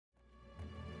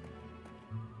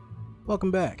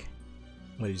Welcome back,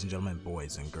 ladies and gentlemen,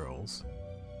 boys and girls,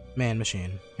 man,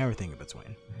 machine, everything in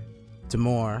between, to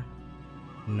more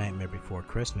Nightmare Before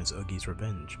Christmas, Oogie's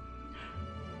Revenge.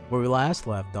 Where we last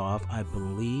left off, I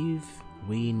believe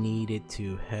we needed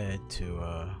to head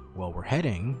to, well, we're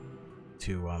heading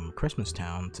to, Christmas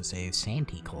Town to save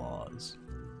Santa Claus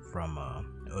from,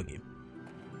 Oogie.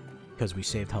 Because we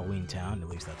saved Halloween Town, at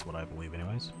least that's what I believe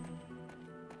anyways.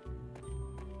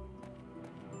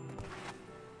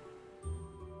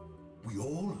 We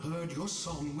all heard your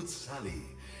song with Sally.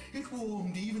 It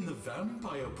warmed even the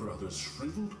vampire brothers'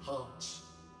 shriveled hearts.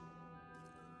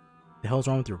 The hell's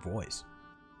wrong with your voice?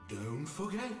 Don't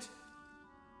forget.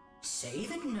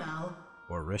 Save it now.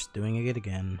 Or risk doing it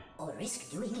again. Or risk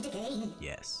doing it again.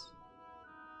 Yes.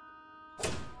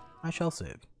 I shall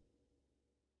save.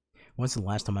 When's the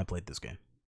last time I played this game?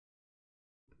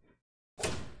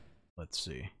 Let's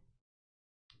see.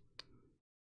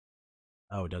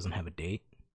 Oh, it doesn't have a date?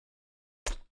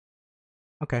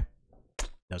 Okay.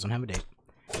 Doesn't have a date.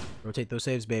 Rotate those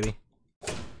saves, baby.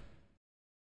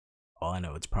 All I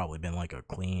know, it's probably been like a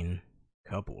clean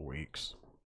couple of weeks.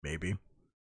 Maybe.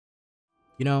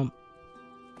 You know,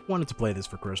 wanted to play this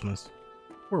for Christmas.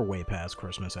 We're way past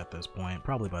Christmas at this point,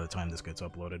 probably by the time this gets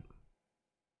uploaded.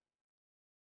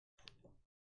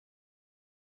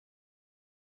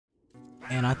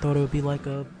 And I thought it would be like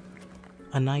a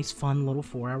nice, fun little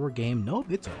 4-hour game. Nope,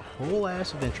 it's a whole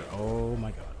ass adventure. Oh my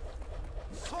god.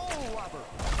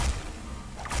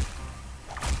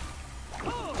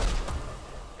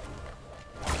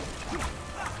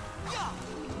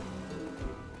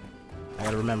 I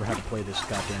gotta remember how to play this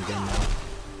goddamn game now.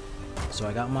 So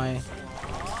I got my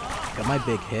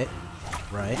big hit,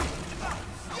 right?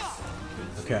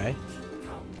 Okay.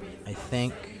 I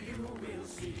think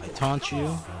I taunt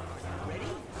you.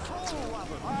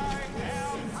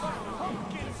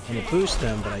 And it boosts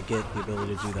them, but I get the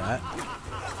ability to do that.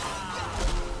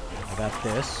 I got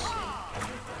this.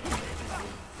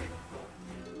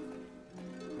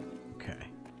 Okay.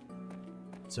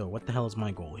 So what the hell is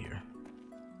my goal here?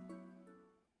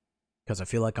 Because I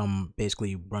feel like I'm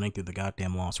basically running through the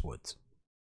goddamn Lost Woods.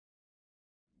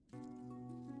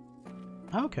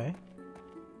 Okay.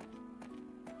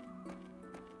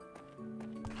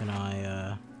 Can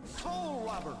I,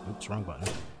 oops, wrong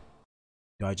button.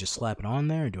 Do I just slap it on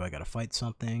there, or do I gotta fight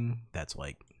something that's,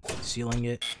 like, sealing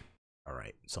it?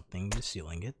 Alright, something is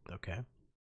sealing it, okay.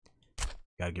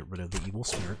 Gotta get rid of the evil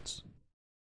spirits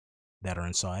that are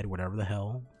inside, whatever the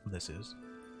hell this is.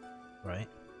 Right?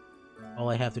 All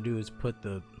I have to do is put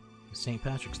the St.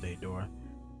 Patrick's Day door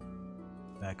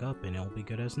back up and it'll be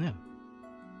good as new.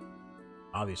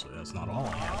 Obviously, that's not all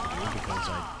I have to do because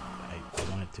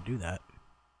I wanted to do that.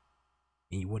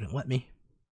 And you wouldn't let me.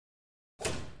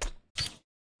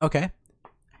 Okay.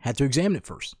 Had to examine it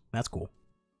first. That's cool.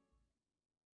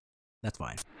 That's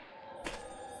fine.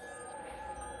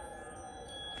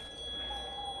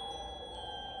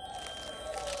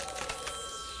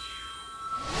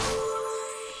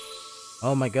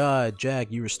 Oh my god,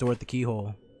 Jack, you restored the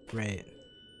keyhole. Great.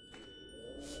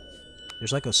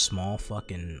 There's like a small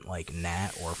fucking, like,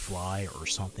 gnat or fly or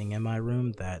something in my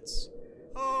room that's...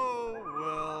 Oh,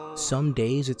 well... Some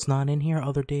days it's not in here,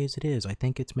 other days it is. I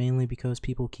think it's mainly because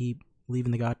people keep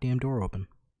leaving the goddamn door open.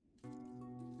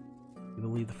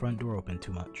 People leave the front door open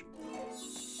too much.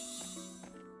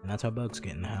 And that's how bugs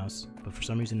get in the house. But for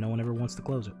some reason, no one ever wants to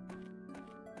close it.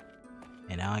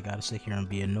 And now I gotta sit here and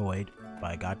be annoyed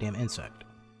by a goddamn insect.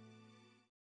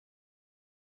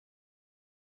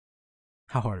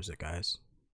 How hard is it, guys?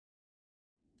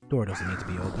 Door doesn't need to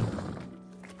be open.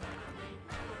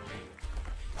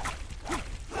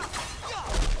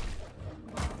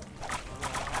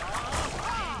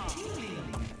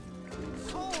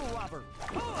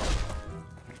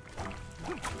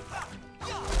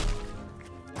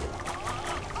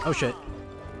 Oh shit.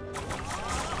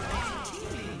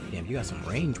 Damn, you got some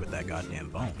range with that goddamn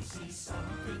bone.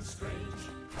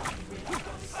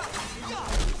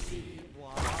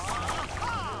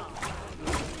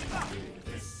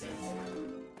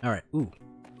 Alright, ooh.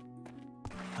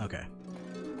 Okay.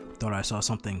 Thought I saw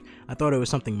something. I thought it was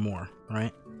something more,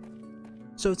 right?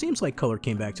 So it seems like color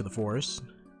came back to the forest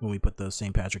when we put the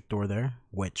St. Patrick door there,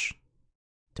 which,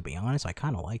 to be honest, I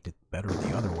kind of liked it better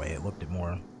the other way. It looked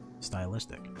more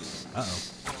stylistic.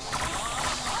 Uh-oh.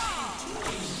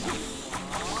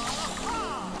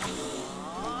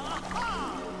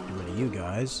 Get rid of you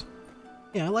guys.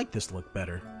 Yeah, I like this look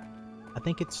better. I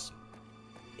think it's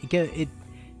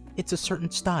a certain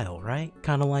style, right?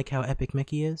 Kind of like how Epic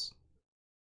Mickey is.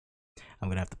 I'm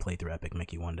gonna have to play through Epic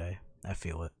Mickey one day. I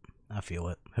feel it. I feel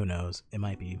it. Who knows? It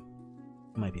might be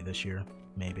this year,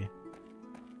 maybe.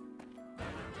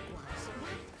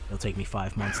 It'll take me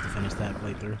 5 months to finish that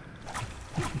playthrough.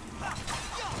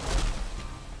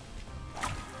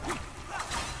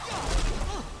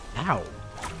 Ow!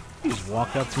 He just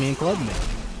walked up to me and clubbed me.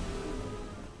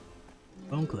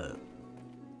 Bone club.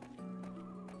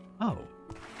 Oh.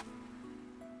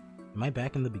 Am I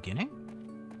back in the beginning?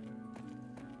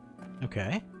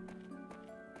 Okay.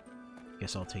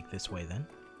 Guess I'll take this way then.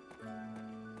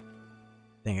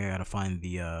 Think I gotta find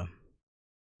the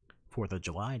 4th of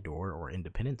July door or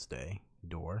Independence Day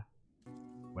door.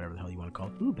 Whatever the hell you want to call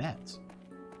it. Ooh, bats.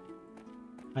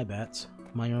 Hi, bats.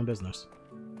 Mind your own business.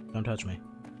 Don't touch me.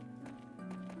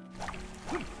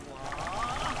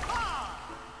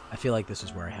 I feel like this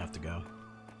is where I have to go.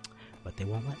 But they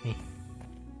won't let me.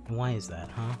 And why is that,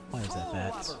 huh? Why is that,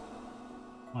 bats?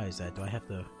 Why is that? Do I have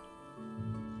to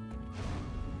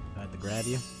grab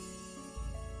you?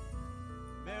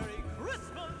 Merry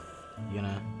Christmas! You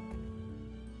gonna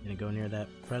go near that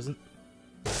present?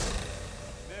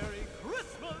 Merry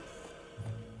Christmas!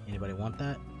 Anybody want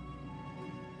that?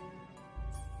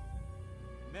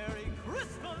 Merry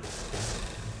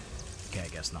Christmas! Okay, I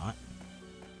guess not.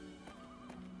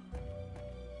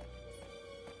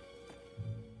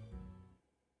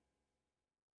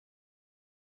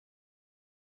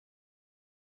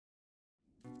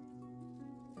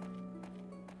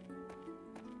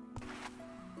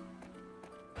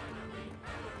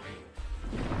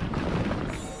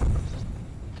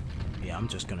 Yeah, I'm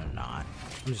just gonna not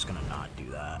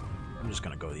do that. I'm just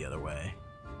gonna go the other way.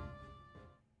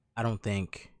 I don't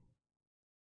think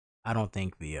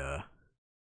the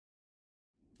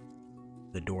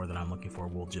door that I'm looking for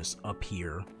will just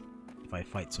appear if I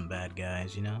fight some bad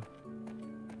guys, you know?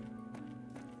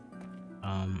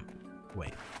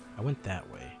 Wait. I went that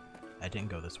way. I didn't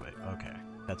go this way. Okay.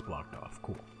 That's blocked off.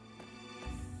 Cool.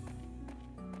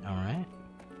 Alright.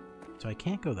 So I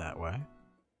can't go that way.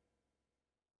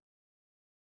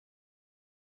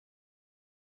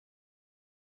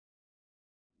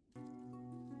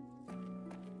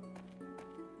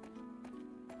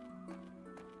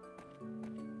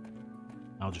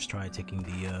 I'll just try taking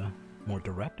the more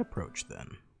direct approach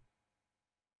then.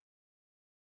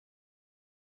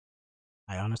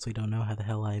 I honestly don't know how the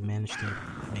hell I managed to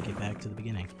make it back to the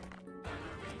beginning.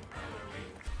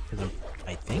 Because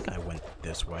I think I went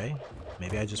this way.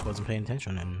 Maybe I just wasn't paying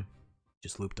attention and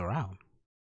just looped around.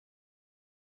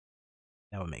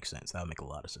 That would make sense. That would make a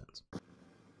lot of sense.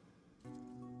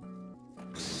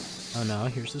 Oh no,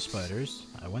 here's the spiders.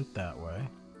 I went that way.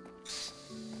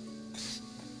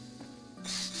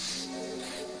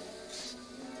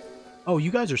 Oh,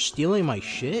 you guys are stealing my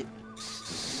shit?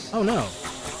 Oh no.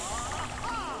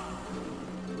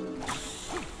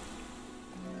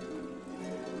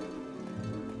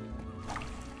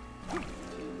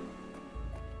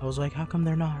 I was like, how come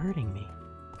they're not hurting me?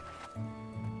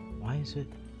 Why is it?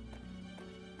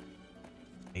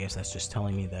 I guess that's just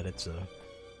telling me that it's a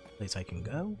place I can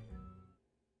go.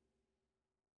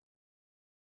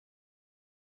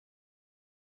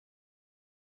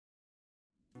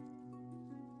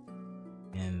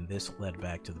 And this led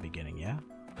back to the beginning, yeah?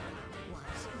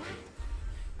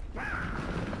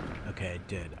 Okay, it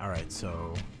did. Alright,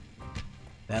 so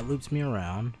that loops me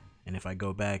around, and if I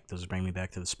go back, does it bring me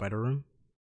back to the spider room?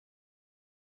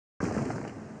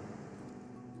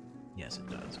 Yes, it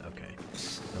does. Okay.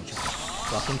 Don't you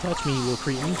fucking touch me, you little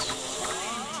cretins.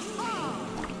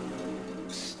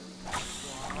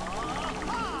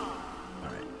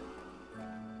 Alright.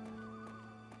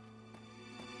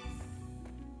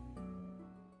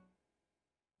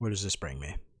 Where does this bring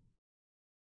me?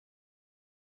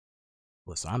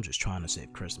 Listen, I'm just trying to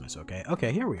save Christmas, okay?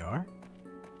 Okay, here we are.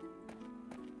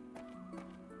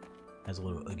 Has a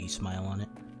little Oogie smile on it.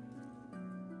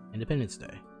 Independence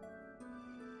Day.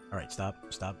 Alright, stop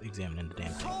examining the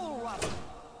damn thing.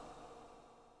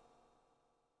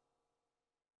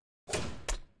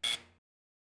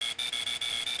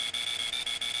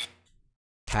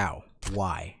 How?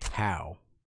 Why? How?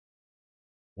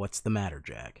 What's the matter,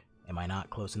 Jack? Am I not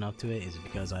close enough to it? Is it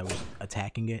because I was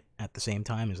attacking it at the same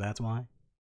time? Is that why?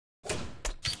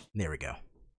 There we go.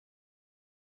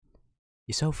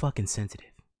 You're so fucking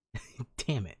sensitive.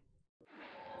 Damn it.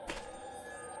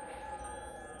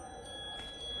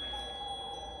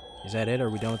 Is that it? Are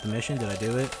we done with the mission? Did I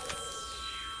do it?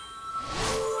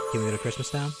 Can we go to Christmas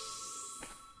Town?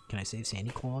 Can I save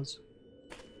Santa Claus?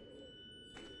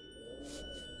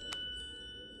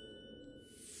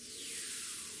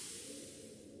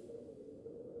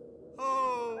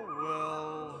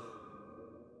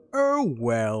 Oh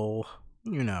well,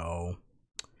 you know,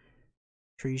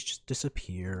 trees just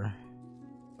disappear.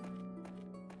 I'm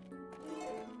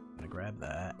gonna grab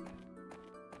that.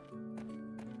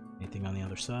 Anything on the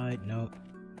other side? Nope.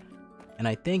 And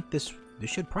I think this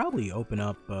should probably open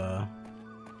up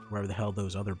wherever the hell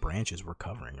those other branches were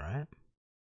covering, right?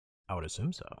 I would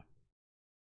assume so.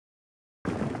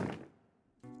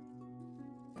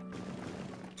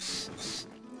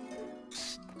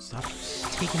 Stop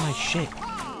taking my shit.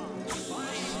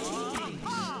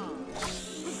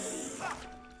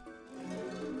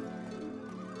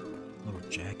 Little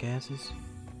jackasses.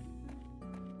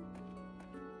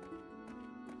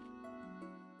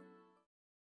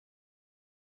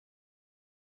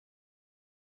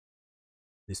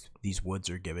 These woods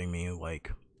are giving me, like,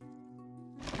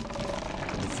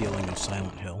 the feeling of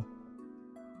Silent Hill.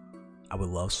 I would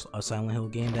love a Silent Hill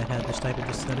game that had this type of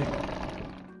aesthetic.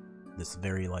 This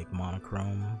very, like,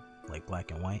 monochrome, like,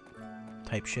 black and white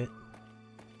type shit.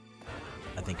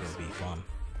 I think it would be fun.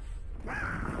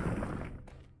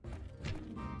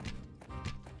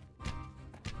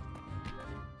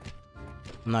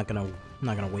 I'm not gonna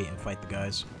wait and fight the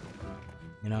guys.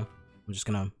 You know? I'm just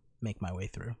gonna make my way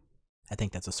through. I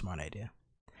think that's a smart idea.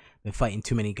 Been fighting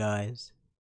too many guys.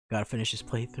 Gotta finish this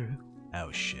playthrough.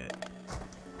 Oh shit.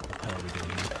 What the hell are we doing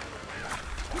here?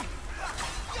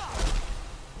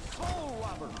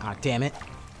 Ah, damn it.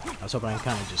 I was hoping I could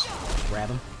kind of just grab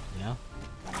him, you know?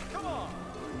 Come on!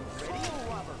 Soul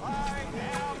Robber! I am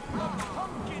the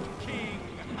Pumpkin King!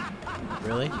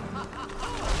 Really?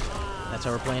 That's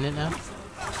how we're playing it now?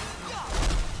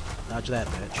 Dodge that,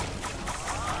 bitch.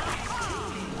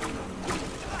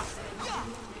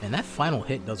 And that final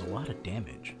hit does a lot of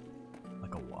damage.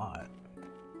 Like, a lot.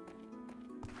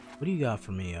 What do you got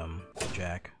for me,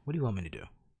 Jack? What do you want me to do?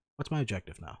 What's my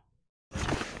objective now?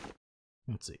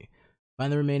 Let's see.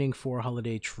 Find the remaining 4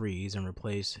 holiday trees and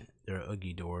replace their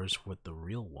Oogie doors with the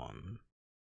real one.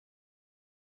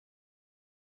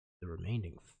 The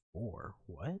remaining 4?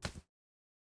 What?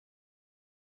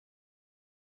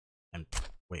 And,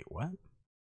 wait, what?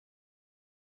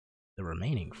 The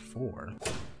remaining 4?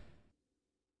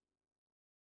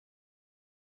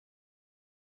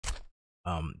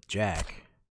 Jack.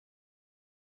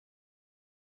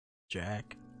 I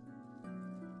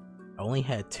only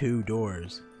had 2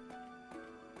 doors.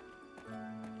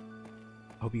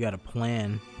 Hope you got a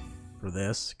plan for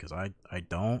this, because I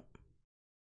don't.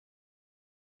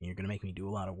 You're gonna make me do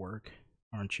a lot of work,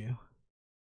 aren't you?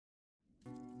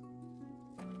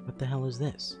 What the hell is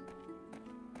this?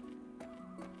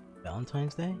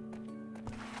 Valentine's Day?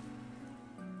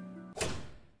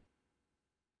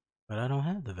 But I don't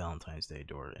have the Valentine's Day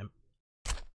door.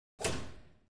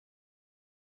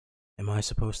 Am I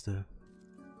supposed to...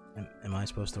 Am I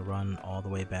supposed to run all the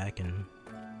way back and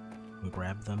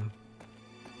grab them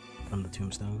from the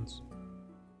tombstones?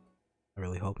 I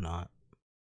really hope not.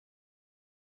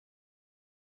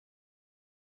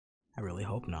 I really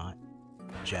hope not.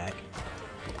 Jack.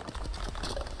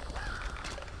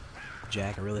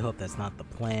 Jack, I really hope that's not the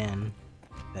plan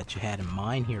that you had in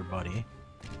mind here, buddy.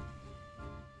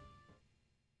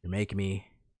 You're making me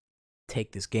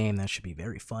take this game that should be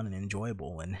very fun and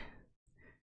enjoyable and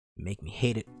make me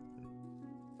hate it.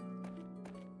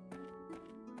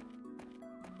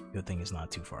 Good thing it's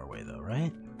not too far away though,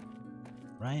 right?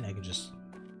 Right? I can just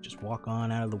walk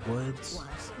on out of the woods.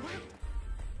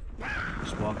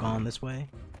 Just walk on this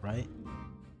way, right?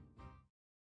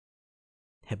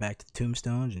 Head back to the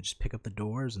tombstones and just pick up the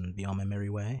doors and be on my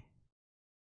merry way.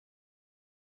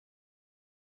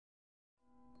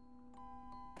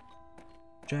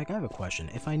 Jack, I have a question.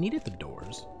 If I needed the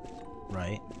doors,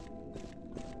 right?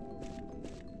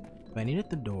 If I needed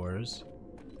the doors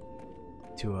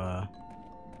to,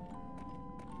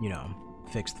 you know,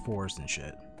 fix the forest and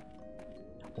shit,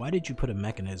 why did you put a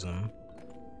mechanism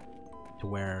to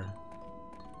where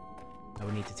I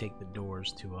would need to take the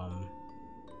doors to,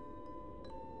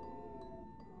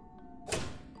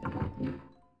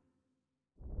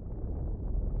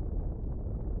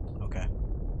 Okay.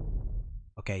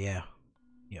 Okay, yeah.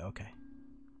 Yeah, okay.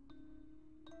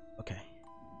 Okay.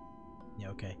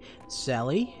 Yeah, okay.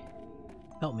 Sally,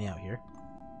 help me out here.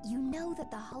 You know that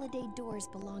the holiday doors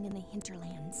belong in the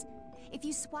hinterlands. If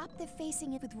you swap the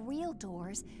facing with real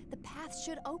doors, the path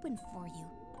should open for you.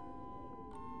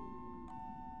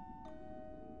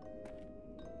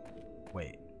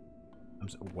 Wait.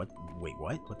 What? Wait,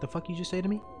 what? What the fuck you just say to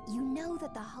me? You know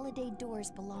that the holiday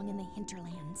doors belong in the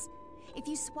hinterlands. If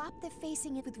you swap the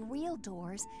facing with real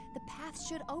doors, the path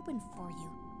should open for you.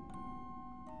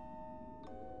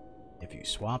 If you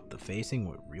swap the facing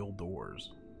with real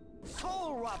doors.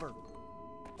 Soul Robber!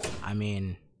 I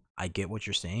mean, I get what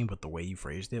you're saying, but the way you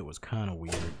phrased it was kind of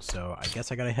weird. So I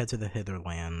guess I gotta head to the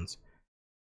Hitherlands,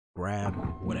 grab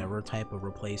whatever type of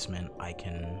replacement I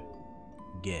can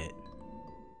get,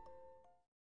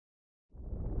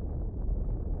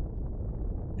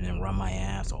 and then run my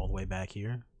ass all the way back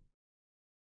here.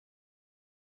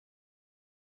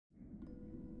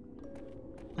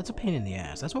 That's a pain in the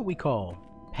ass. That's what we call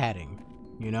padding,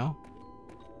 you know?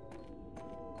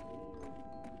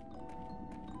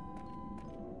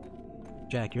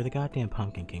 Jack, you're the goddamn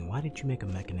Pumpkin King. Why did you make a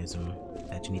mechanism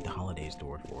that you need the holidays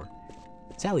door for?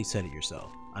 Sally said it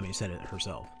yourself. I mean, said it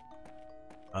herself.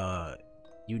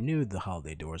 You knew the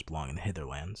holiday doors belong in the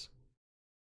Hitherlands.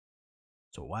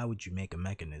 So why would you make a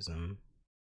mechanism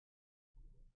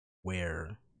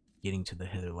where getting to the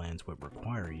Hitherlands would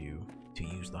require you to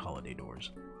use the holiday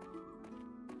doors?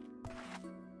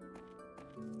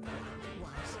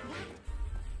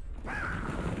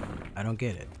 I don't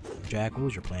get it. Jack, what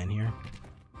was your plan here?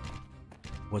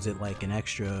 Was it like an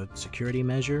extra security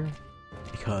measure?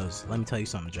 Because, let me tell you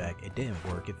something, Jack, it didn't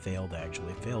work. It failed,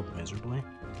 actually. It failed miserably.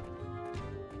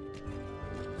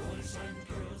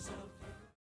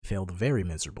 Failed very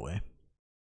miserably. And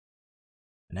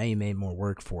now you made more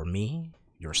work for me,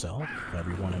 yourself,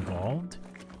 everyone involved.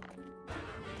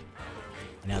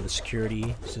 Now the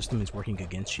security system is working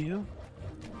against you.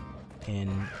 And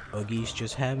Oogie's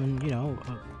just having, you know,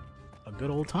 a good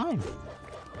old time.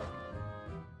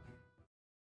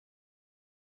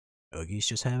 Oogie's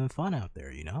just having fun out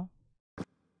there, you know?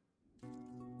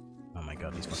 Oh my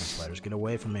god, these fucking spiders, get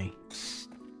away from me.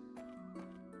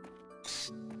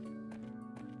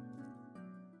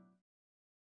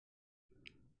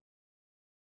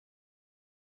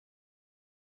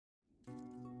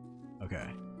 Okay.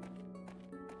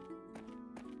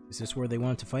 Is this where they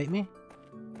wanted to fight me?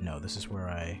 No, this is where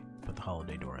I put the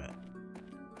holiday door at.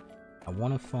 I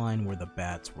want to find where the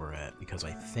bats were at, because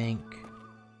I think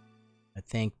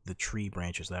the tree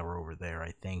branches that were over there,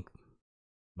 I think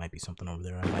might be something over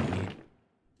there I might need.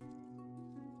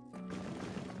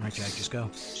 Alright, Jack, just go.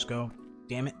 Just go.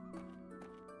 Damn it.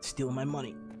 Stealing my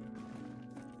money.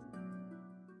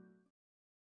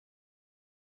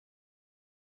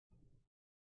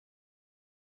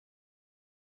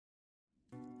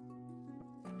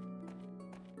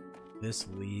 This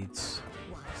leads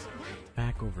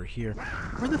back over here.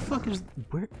 Where the fuck is...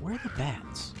 Where are the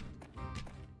bats?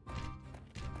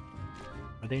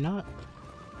 Are they not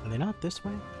this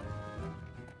way?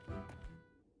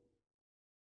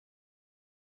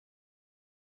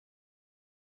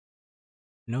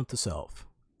 Note to self.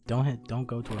 Don't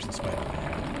go towards the spider.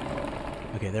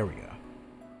 Okay, there we go.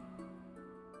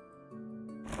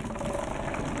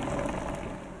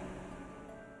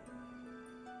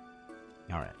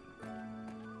 Alright.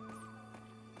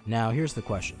 Now, here's the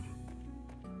question.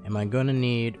 Am I gonna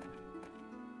need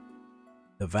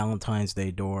the Valentine's Day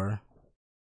door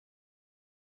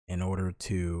in order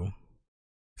to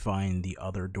find the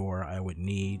other door I would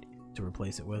need to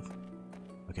replace it with?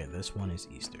 Okay, this one is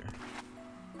Easter.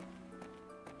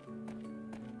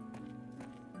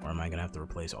 Or am I gonna have to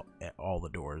replace all the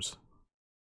doors?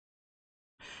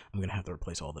 I'm gonna have to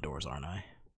replace all the doors, aren't I?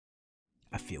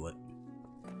 I feel it.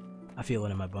 I feel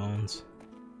it in my bones.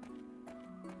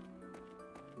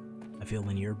 I feel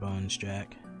it in your bones,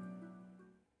 Jack.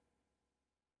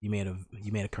 You made a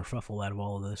kerfuffle out of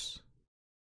all of this.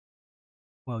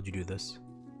 Why would you do this?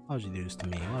 Why would you do this to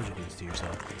me? Why would you do this to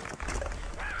yourself?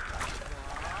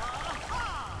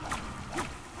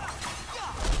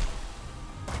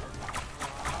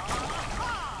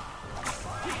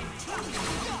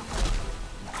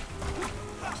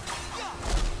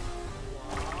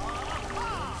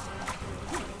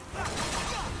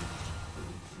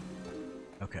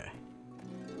 Okay.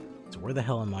 So where the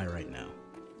hell am I right now?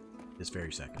 This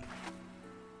very second.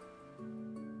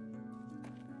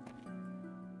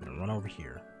 I'm gonna run over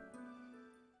here.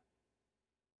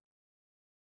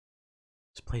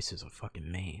 This place is a fucking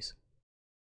maze.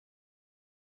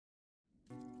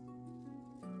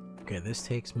 Okay, this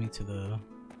takes me to the...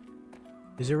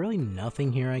 Is there really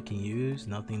nothing here I can use?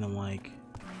 Nothing to like...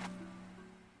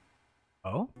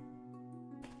 Oh?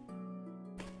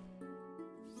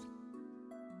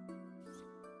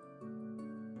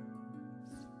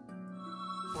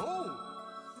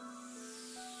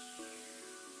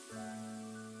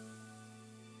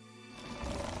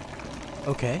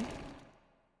 Okay.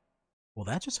 Well,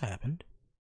 that just happened.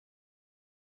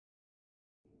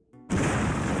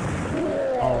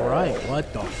 Alright,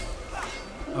 what the...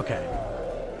 Okay.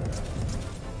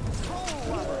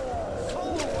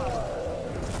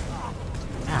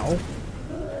 Ow.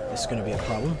 This is gonna be a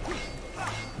problem.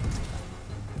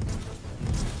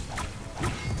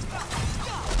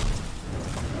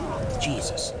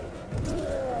 Jesus.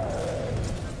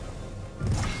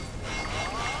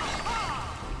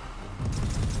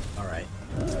 Alright.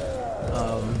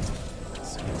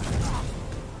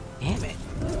 Damn it.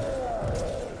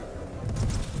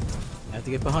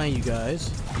 to get behind you guys.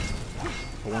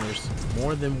 But when there's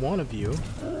more than one of you...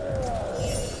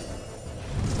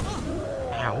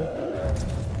 Ow.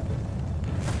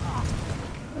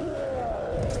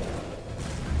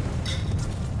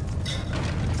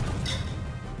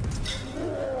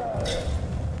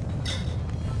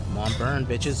 Come on, burn,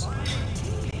 bitches.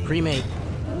 Cremate.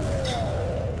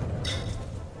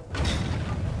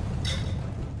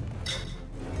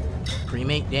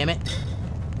 Cremate, damn it.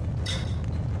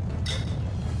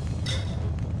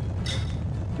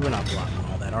 You're not blocking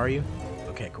all that, are you?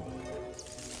 Okay, cool.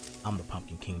 I'm the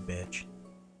Pumpkin King, bitch.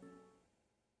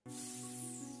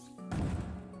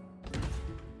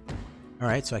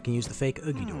 Alright, so I can use the fake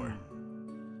Oogie door.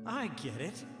 I get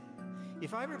it.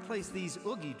 If I replace these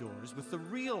Oogie doors with the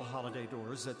real holiday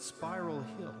doors at Spiral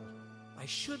Hill, I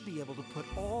should be able to put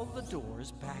all the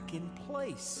doors back in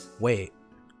place. Wait.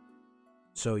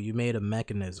 So you made a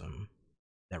mechanism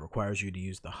that requires you to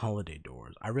use the holiday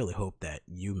doors. I really hope that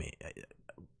you made...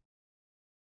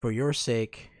 For your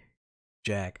sake,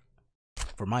 Jack,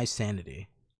 for my sanity,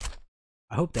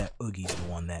 I hope that Oogie's the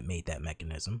one that made that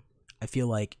mechanism. I feel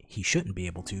like he shouldn't be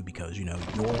able to because, you know,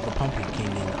 you're the Pumpkin King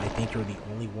and I think you're the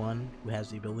only one who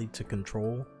has the ability to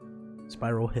control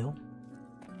Spiral Hill.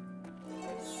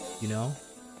 You know?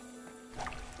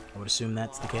 I would assume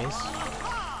that's the case.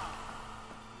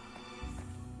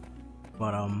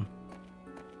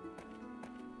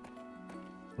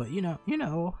 But you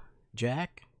know,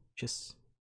 Jack, just...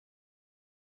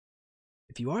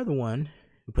 If you are the one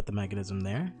who put the mechanism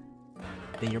there,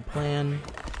 then your plan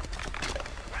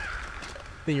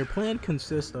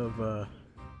consists of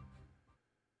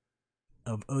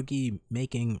Oogie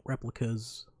making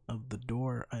replicas of the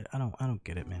door. I don't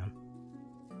get it, man.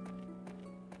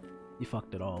 You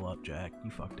fucked it all up, Jack.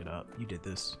 You fucked it up. You did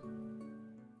this.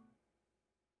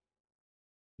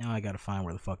 Now I gotta find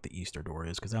where the fuck the Easter door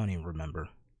is, because I don't even remember.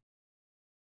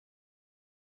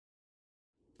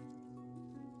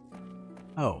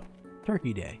 Oh,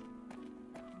 Turkey Day.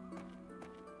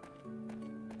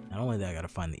 Not only that, I gotta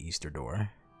find the Easter door.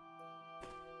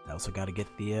 I also gotta get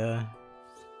the,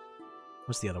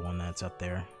 what's the other one that's up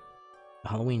there? The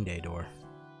Halloween Day door.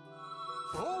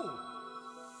 Oh!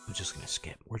 We're just gonna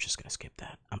skip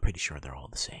that. I'm pretty sure they're all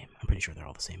the same. I'm pretty sure they're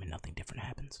all the same and nothing different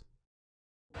happens.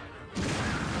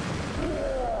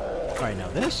 Alright, now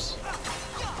this...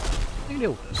 I can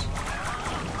deal with this.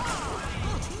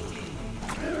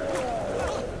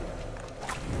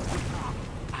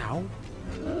 Ow.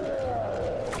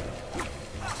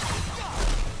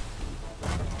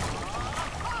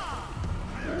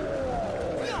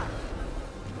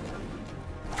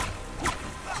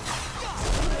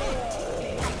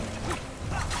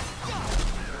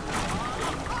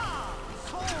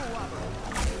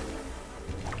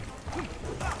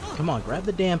 Come on, grab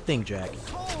the damn thing, Jack.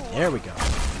 There we go.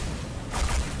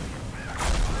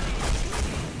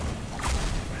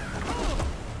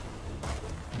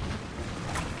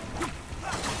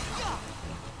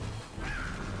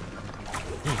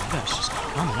 Damn, you guys just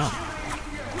coming up.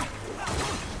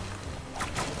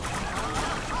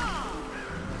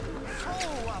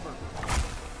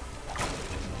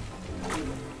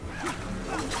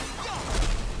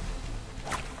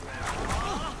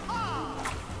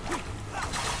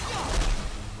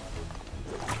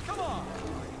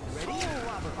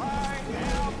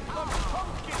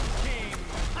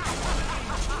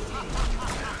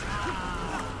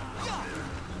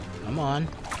 Come on.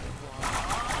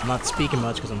 I'm not speaking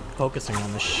much because I'm focusing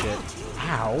on this shit.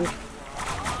 Ow.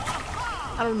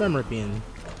 I don't remember it being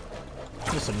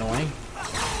this annoying.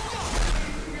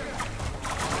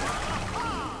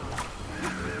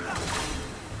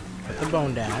 Put the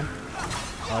bone down.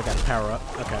 Oh, I gotta power up.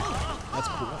 Okay. That's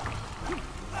cool.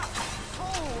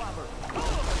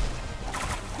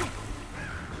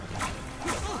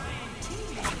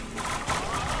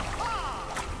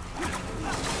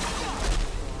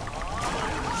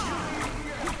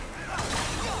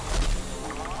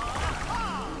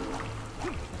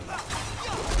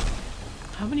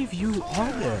 How many of you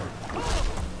are there?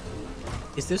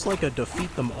 Is this like a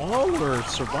defeat them all or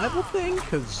survival thing?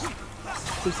 Because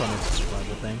please tell me it's a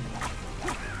survival thing.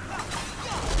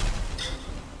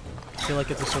 I feel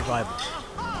like it's a survival.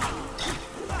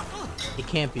 It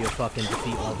can't be a fucking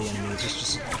defeat all the enemies.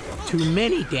 It's just too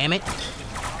many, damn it!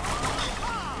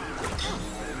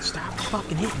 Stop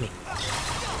fucking hitting me.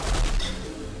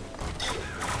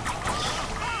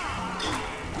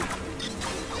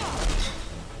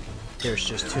 There's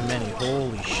just too many.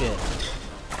 Holy shit.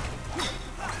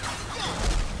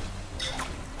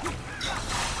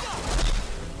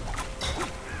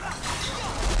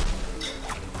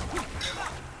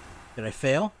 Did I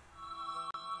fail?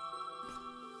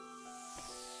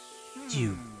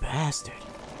 bastard.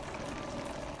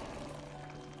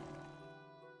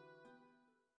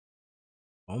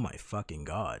 Oh my fucking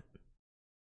god.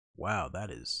 Wow,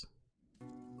 that is...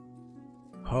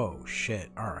 Oh shit.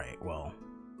 Alright, well.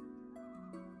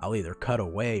 I'll either cut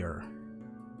away or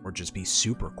just be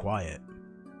super quiet.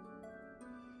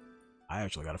 I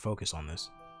actually gotta focus on this.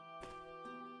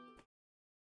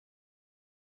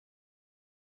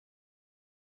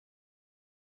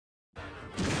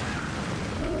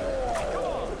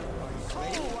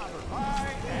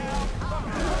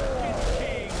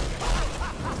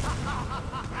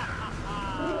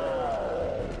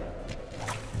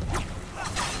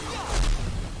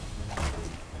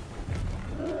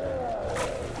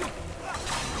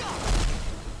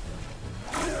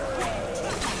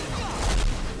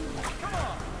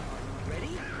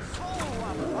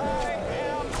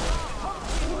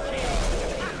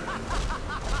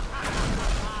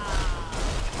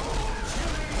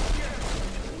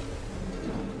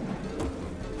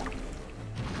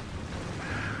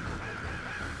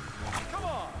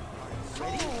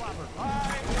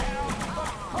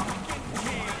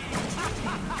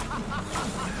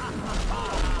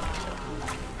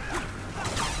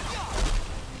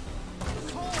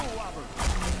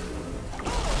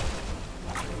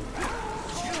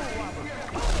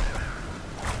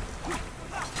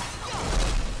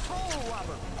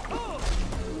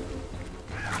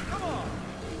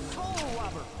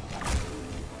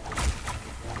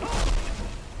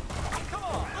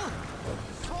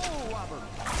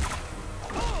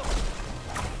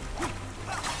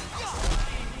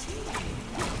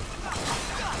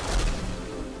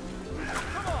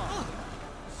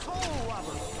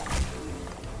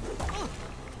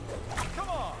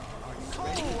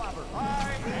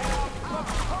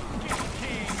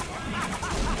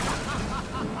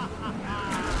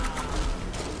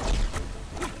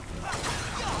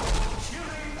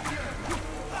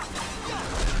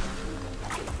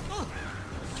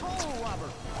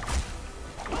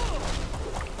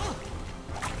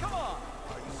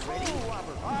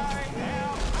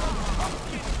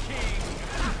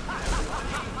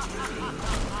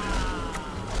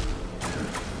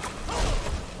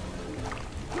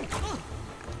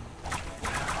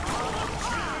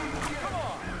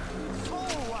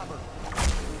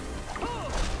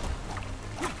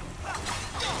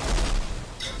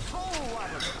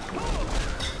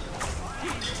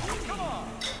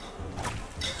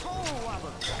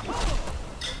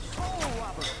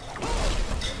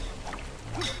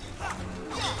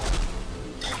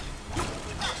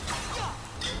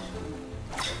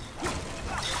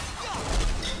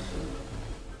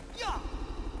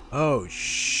 Oh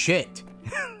shit.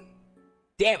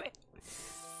 Damn it.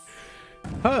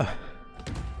 Huh.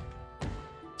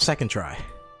 Second try.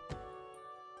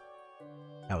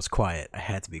 That was quiet. I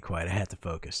had to be quiet. I had to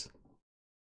focus.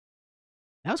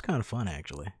 That was kind of fun,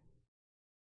 actually.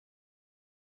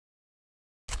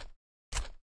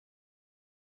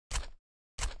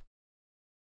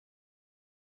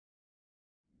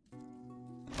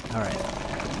 Alright.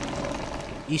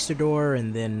 Easter door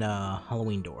and then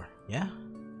Halloween door. Yeah?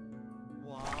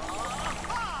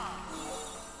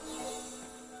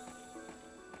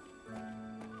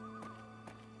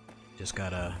 Just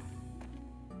gotta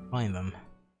find them.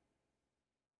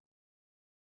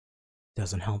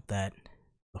 Doesn't help that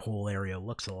the whole area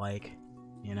looks alike,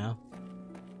 you know?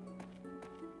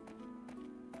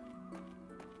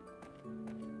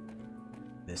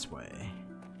 This way.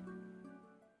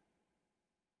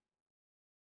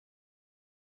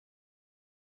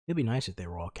 It'd be nice if they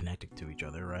were all connected to each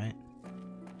other, right?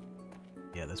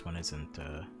 Yeah, this one isn't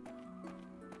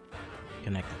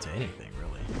connected to anything,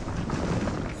 really.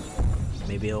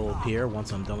 Maybe it'll appear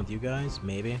once I'm done with you guys,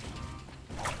 maybe.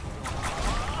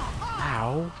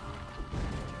 Ow!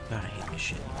 God, I hate this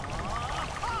shit.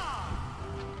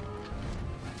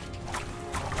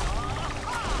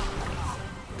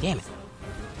 Damn it!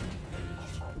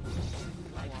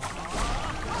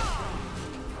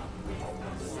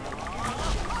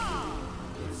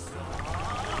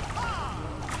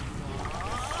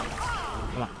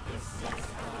 Come on.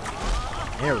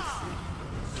 There we go.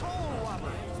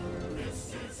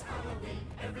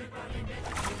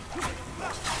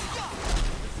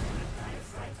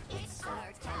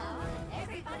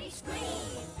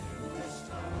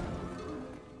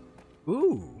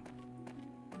 Ooh.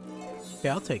 Okay,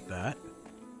 I'll take that.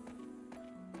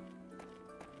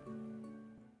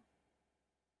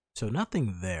 So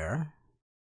nothing there.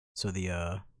 So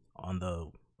the on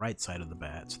the right side of the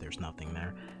bats, there's nothing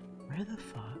there. Where the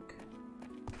fuck?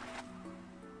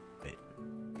 Wait.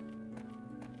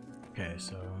 Okay,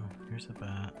 so here's the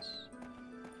bats.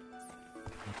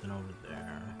 Nothing over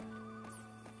there.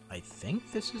 I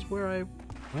think this is where I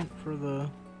went for the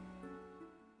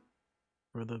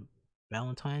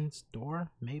Valentine's door,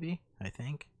 maybe? I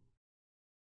think.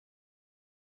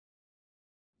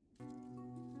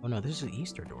 Oh no, this is an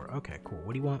Easter door. Okay, cool.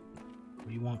 What do you want? What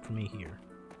do you want from me here?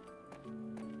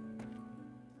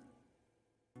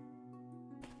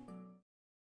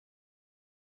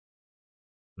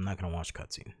 I'm not gonna watch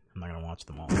cutscene. I'm not gonna watch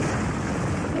them all.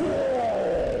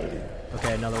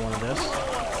 Okay, another one of this.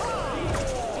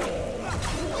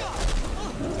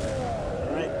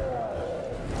 Alright.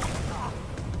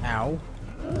 Ow.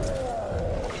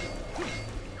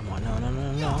 Come on, no, no,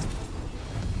 no, no.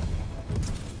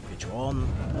 Get you all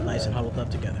nice and huddled up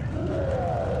together.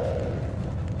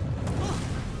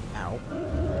 Ow.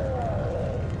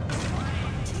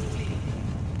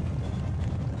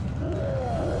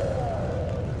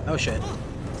 Oh shit.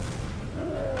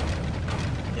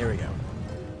 There we go.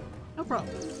 No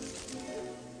problem.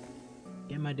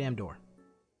 Get in my damn door.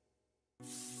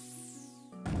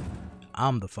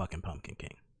 I'm the fucking Pumpkin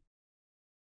King.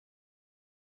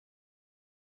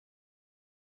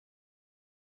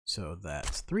 So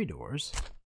that's 3 doors.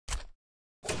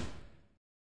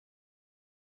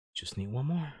 Just need one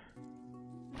more.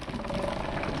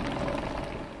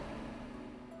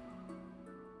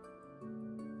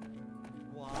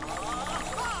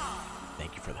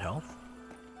 Thank you for the health.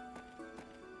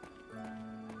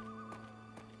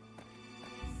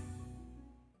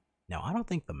 Now, I don't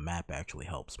think the map actually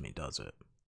helps me, does it?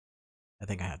 I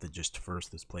think I have to just traverse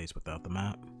this place without the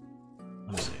map.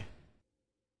 Let me see.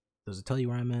 Does it tell you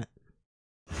where I'm at?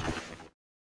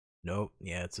 Nope.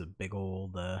 Yeah, it's a big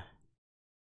old,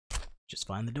 just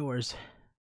find the doors.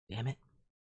 Damn it.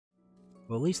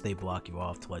 Well, at least they block you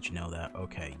off to let you know that,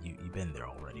 okay, you've been there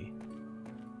already.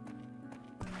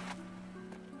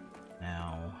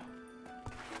 Now...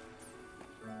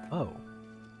 Oh.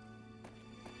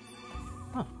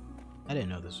 Huh. I didn't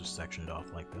know this was sectioned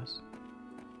off like this.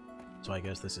 So I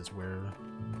guess this is where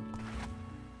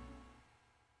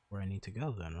I need to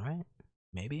go then, right?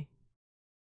 Maybe?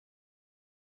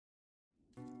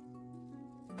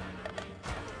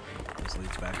 This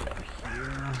leads back over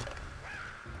here.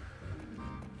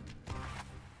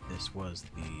 This was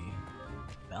the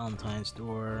Valentine's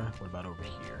door. What about over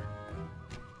here?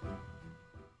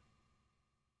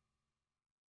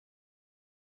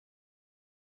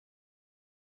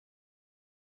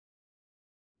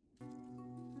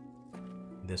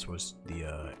 This was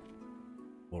the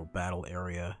little battle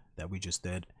area that we just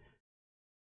did.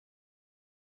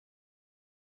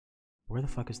 Where the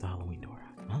fuck is the Halloween door?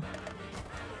 Huh?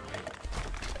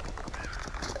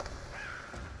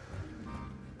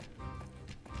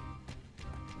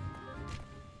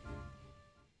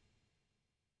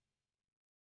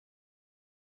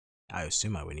 I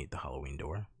assume I would need the Halloween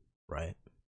door, right?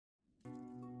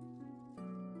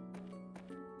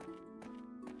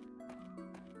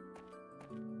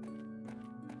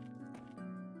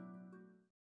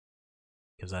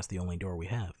 Because that's the only door we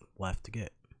have left to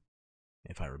get,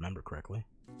 if I remember correctly.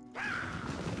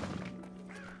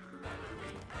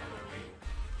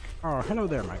 Oh, hello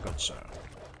there, my good sir.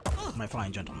 My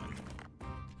fine gentleman.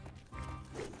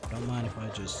 Don't mind if I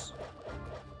just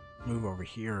move over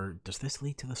here. Does this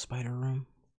lead to the spider room?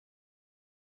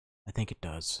 I think it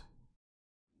does.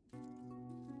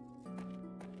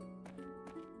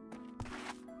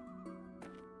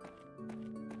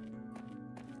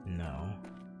 No.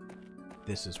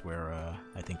 This is where,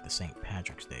 I think the St.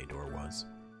 Patrick's Day door was.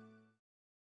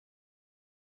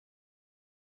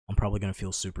 I'm probably gonna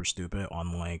feel super stupid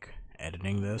on, like,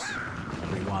 editing this,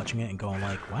 and rewatching it, and going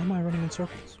like, why am I running in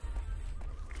circles?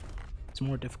 It's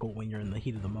more difficult when you're in the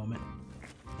heat of the moment.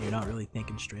 You're not really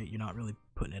thinking straight, you're not really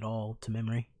putting it all to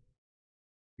memory.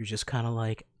 You're just kinda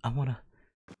like, I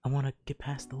wanna get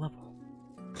past the level.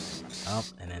 Oh,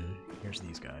 and then here's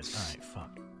these guys. Alright,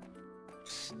 fuck.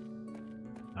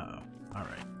 Uh-oh.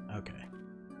 Alright, okay.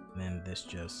 And then this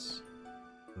just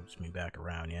loops me back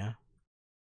around, yeah?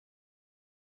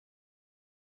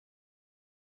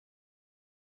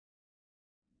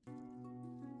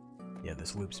 Yeah,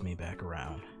 this loops me back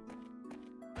around.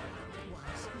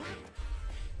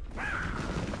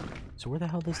 So where the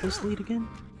hell does this lead again?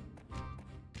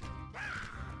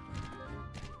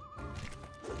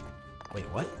 Wait,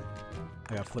 what?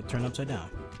 I got flipped turned upside down.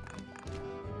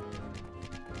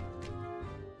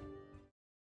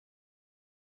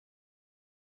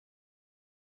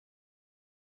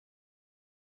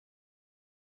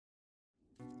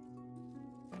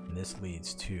 And this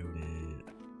leads to...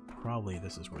 probably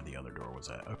this is where the other door was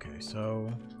at. Okay,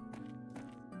 so...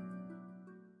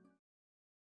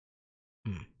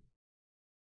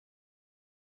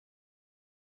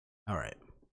 Alright.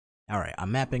 Alright,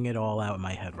 I'm mapping it all out in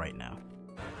my head right now.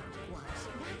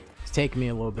 It's taking me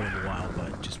a little bit of a while,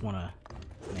 but just want to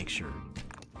make sure.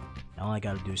 All I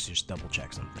gotta do is just double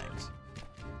check some things.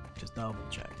 Just double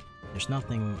check. There's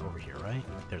nothing over here, right?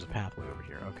 There's a pathway over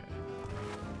here, okay.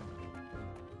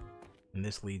 And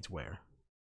this leads where?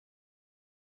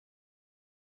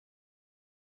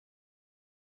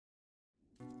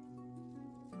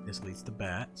 This leads to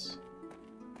bats.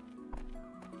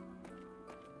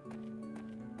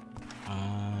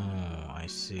 Oh, I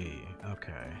see.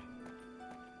 Okay.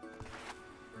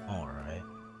 Alright.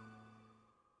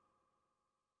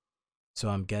 So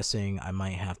I'm guessing I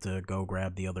might have to go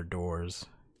grab the other doors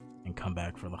and come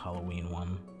back for the Halloween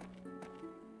one.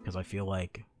 Because I feel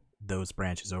like those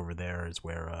branches over there is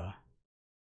where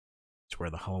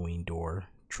the Halloween door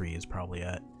tree is probably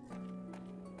at.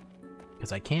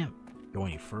 Because I can't go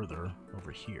any further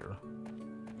over here.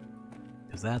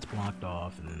 Because that's blocked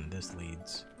off, and then this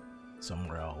leads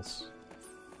somewhere else.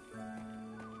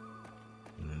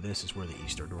 And then this is where the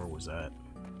Easter door was at.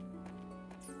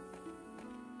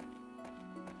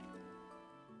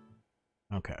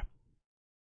 Okay.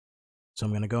 So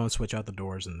I'm gonna go and switch out the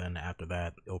doors, and then after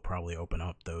that, it'll probably open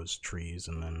up those trees,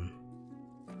 and then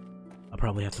I'll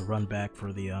probably have to run back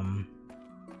for the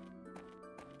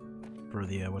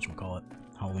whatchamacallit,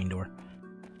 Halloween door.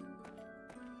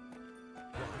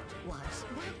 What was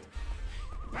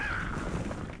that?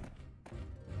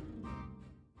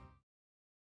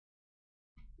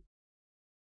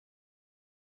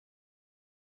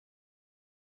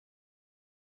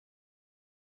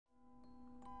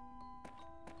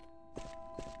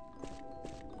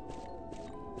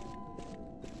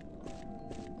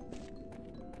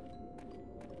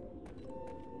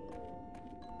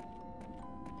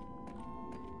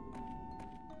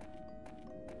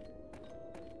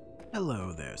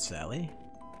 Hello there, Sally.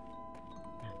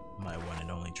 My one and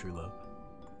only true love.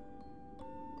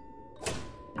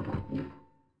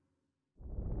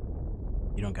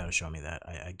 You don't gotta show me that.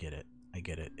 I get it. I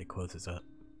get it. It closes up.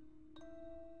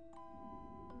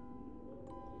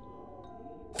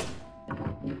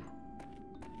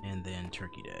 And then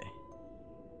Turkey Day.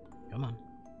 Come on.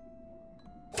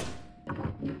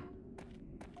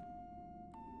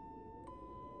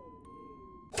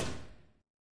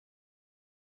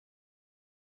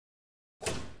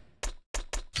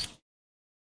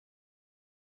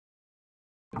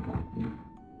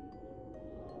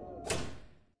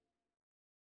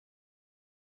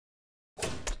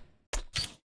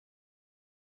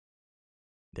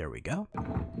 There we go.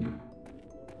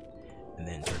 And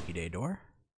then Turkey Day door.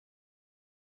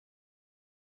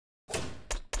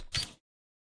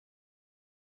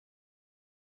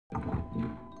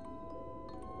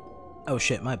 Oh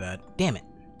shit, my bad. Damn it.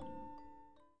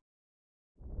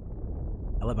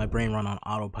 I let my brain run on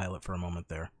autopilot for a moment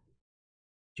there.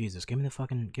 Jesus, give me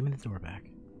the door back.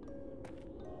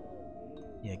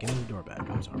 Yeah, give me the door back.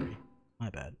 I'm sorry. My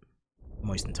bad. I'm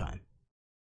wasting time.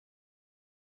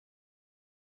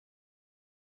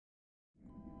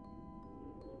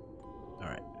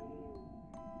 Alright.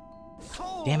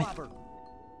 Damn it.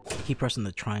 I keep pressing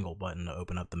the triangle button to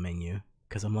open up the menu,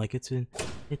 because I'm like, it's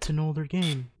an older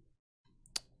game.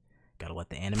 Gotta let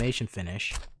the animation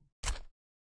finish.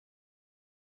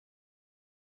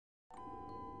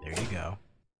 There you go.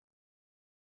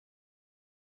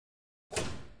 A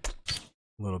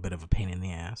little bit of a pain in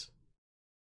the ass,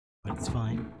 but it's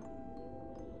fine.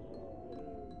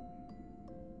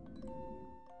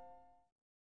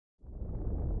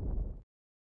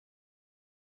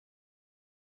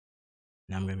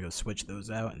 Now I'm gonna go switch those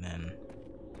out, and then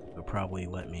it'll probably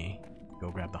let me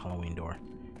go grab the Halloween door.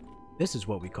 This is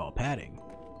what we call padding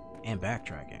and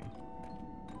backtracking.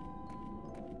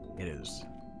 It is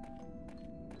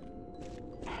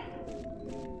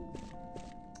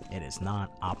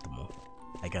not optimal.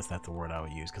 I guess that's the word I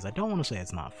would use, because I don't want to say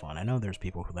it's not fun. I know there's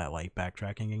people that like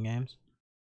backtracking in games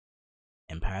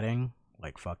and padding,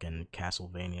 like fucking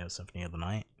Castlevania Symphony of the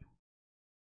Night,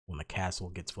 when the castle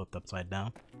gets flipped upside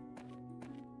down.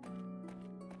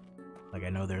 Like, I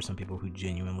know there are some people who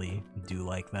genuinely do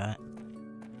like that.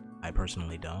 I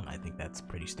personally don't. I think that's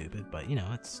pretty stupid, but you know,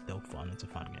 it's still fun. It's a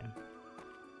fun game.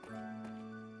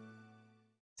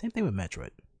 Same thing with Metroid.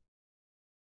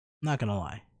 Not gonna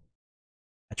lie.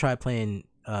 I tried playing,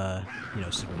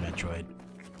 Super Metroid,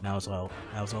 and I was all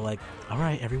like,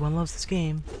 alright, everyone loves this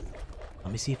game.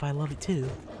 Let me see if I love it too.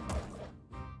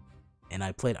 And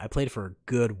I played it for a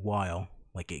good while.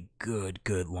 Like a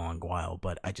good long while,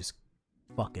 but I just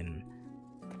fucking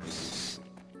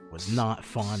was not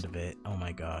fond of it. Oh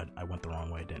my god, I went the wrong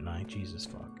way, didn't I? Jesus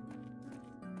fuck.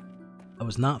 I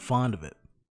was not fond of it.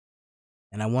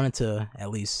 And I wanted to at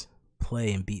least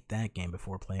play and beat that game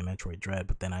before playing Metroid Dread,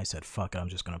 but then I said, fuck it, I'm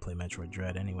just gonna play Metroid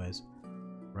Dread anyways.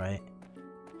 Right?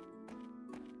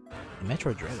 And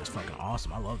Metroid Dread is fucking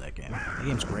awesome. I love that game. That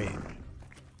game's great.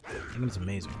 That game's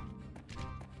amazing.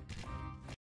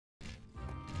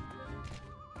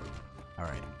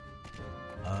 Alright.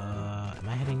 Am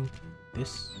I heading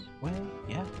this way?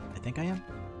 Yeah, I think I am.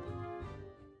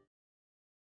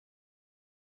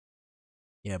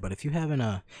 Yeah, but if you haven't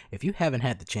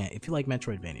had the chance, if you like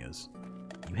Metroidvanias,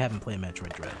 you haven't played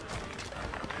Metroid Dread.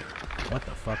 What the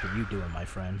fuck are you doing, my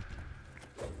friend?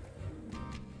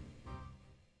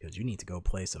 Because you need to go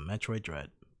play some Metroid Dread.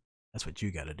 That's what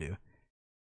you gotta do.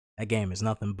 That game is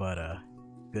nothing but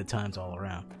good times all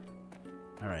around.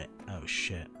 Alright, oh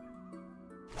shit.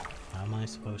 How am I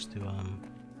supposed to,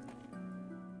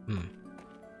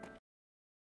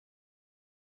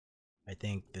 I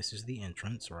think this is the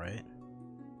entrance, right?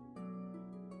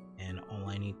 And all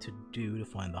I need to do to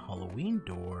find the Halloween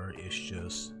door is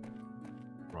just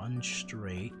run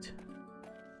straight,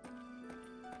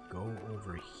 go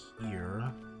over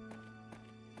here,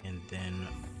 and then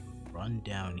run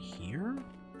down here?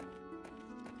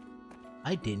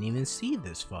 I didn't even see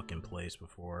this fucking place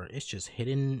before. It's just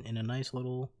hidden in a nice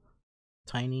little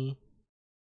tiny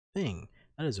thing.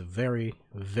 That is a very,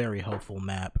 very helpful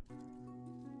map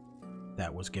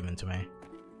that was given to me.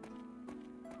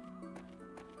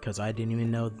 Because I didn't even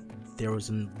know there was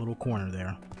a little corner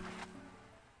there.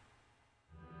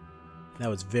 That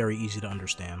was very easy to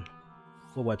understand.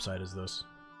 What website is this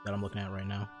that I'm looking at right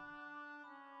now?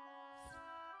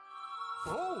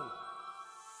 Oh!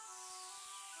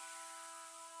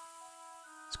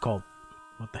 It's called,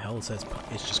 what the hell it says?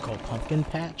 It's just called Pumpkin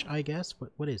Patch, I guess?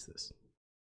 What is this?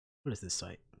 What is this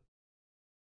site?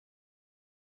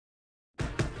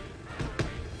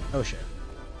 Oh shit.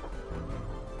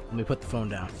 Let me put the phone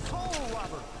down.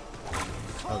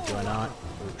 Oh, do I not?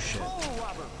 Oh shit.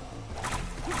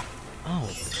 Oh,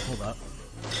 hold up.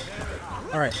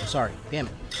 Alright, I'm sorry. Damn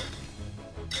it.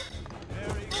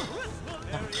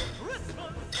 Oh.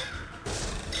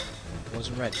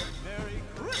 Wasn't ready.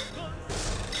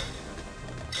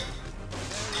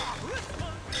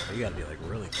 Oh, you gotta be like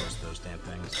really close to those damn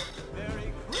things.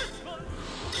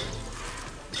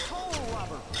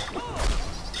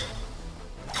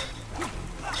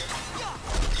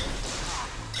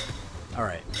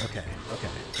 Alright, okay,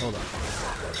 hold on.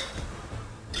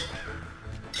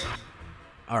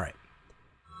 Alright.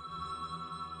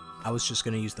 I was just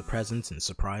gonna use the presents and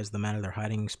surprise them out of their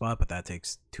hiding spot, but that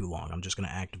takes too long. I'm just gonna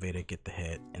activate it, get the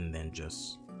hit, and then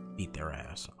just beat their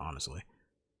ass, honestly.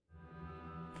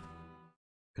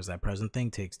 Because that present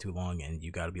thing takes too long, and you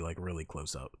gotta be like really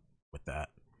close up with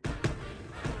that. So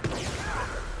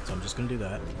I'm just gonna do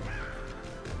that.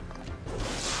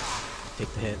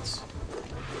 Take the hits.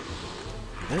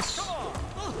 Do this.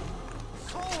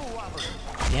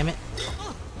 Damn it.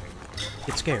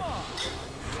 Get scared.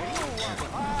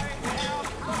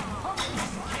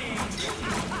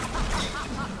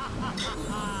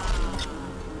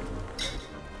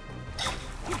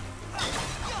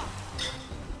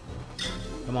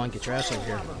 Come on, get your ass over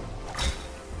here.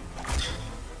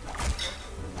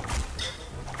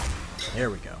 There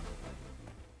we go.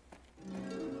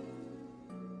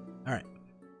 Alright.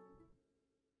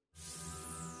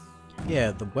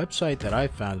 Yeah, the website that I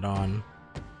found it on,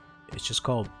 it's just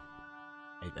called,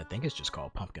 I think it's just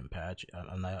called Pumpkin Patch.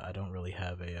 I don't really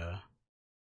have a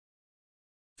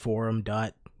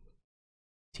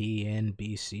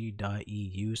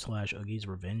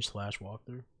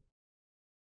forum.tnbc.eu/oogiesrevenge/walkthrough.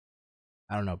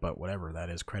 I don't know, but whatever that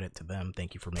is, credit to them.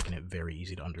 Thank you for making it very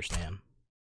easy to understand.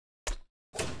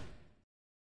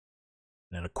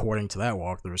 And according to that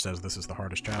walkthrough, it says this is the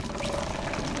hardest chapter. So,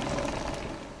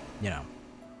 you know.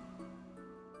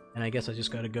 And I guess I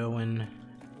just gotta go and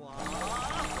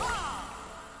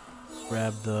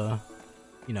grab the,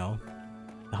 you know,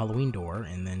 the Halloween door,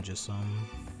 and then just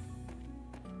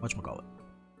whatchamacallit.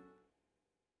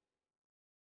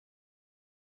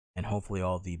 And hopefully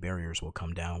all the barriers will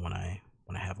come down when I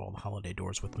have all the holiday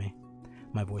doors with me.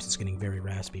 My voice is getting very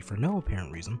raspy for no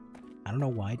apparent reason. I don't know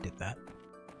why I did that.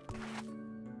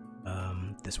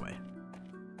 This way.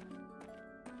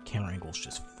 Camera angles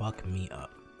just fuck me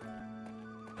up.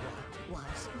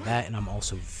 That, and I'm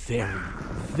also very,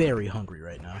 very hungry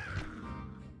right now.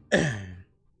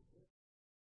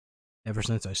 Ever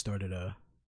since I started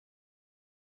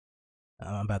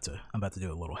I'm about to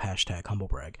do a little hashtag humble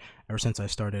brag. Ever since I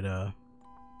started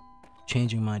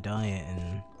changing my diet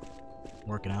and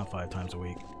working out 5 times a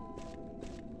week,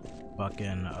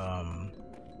 fucking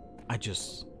I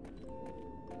just,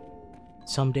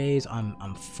 some days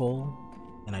I'm full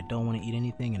and I don't want to eat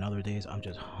anything, and other days I'm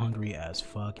just hungry as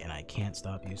fuck and I can't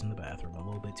stop using the bathroom. A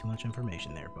little bit too much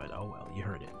information there, but oh well, you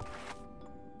heard it.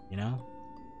 You know?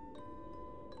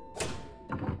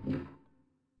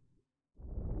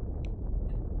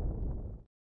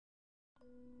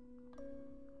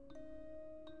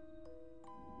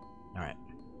 Alright.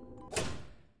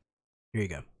 Here you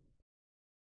go.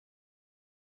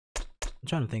 I'm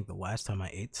trying to think the last time I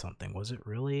ate something. Was it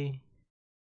really...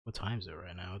 What time is it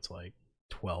right now? It's like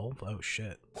 12? Oh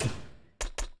shit.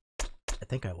 I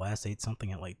think I last ate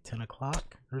something at like 10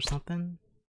 o'clock or something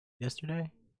yesterday.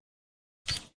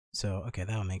 So, okay,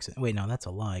 that makes it... Wait, no, that's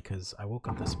a lie, because I woke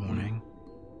up this morning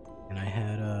and I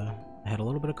had a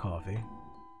little bit of coffee,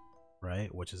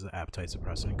 right? Which is an appetite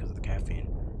suppressant because of the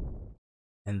caffeine.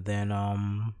 And then,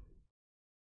 I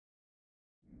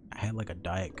had like a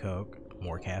Diet Coke,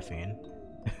 more caffeine.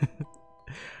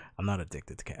 I'm not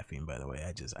addicted to caffeine, by the way.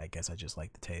 I guess I just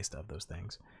like the taste of those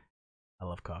things. I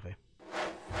love coffee.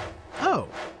 Oh!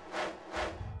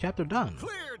 Chapter done.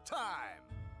 Clear time.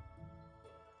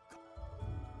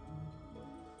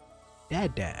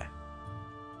 Dad.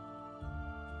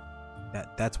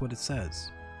 That's what it says.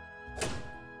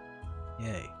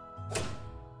 Yay.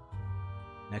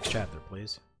 Next chapter,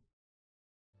 please.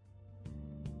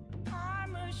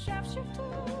 I'm a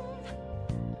sharpshooter.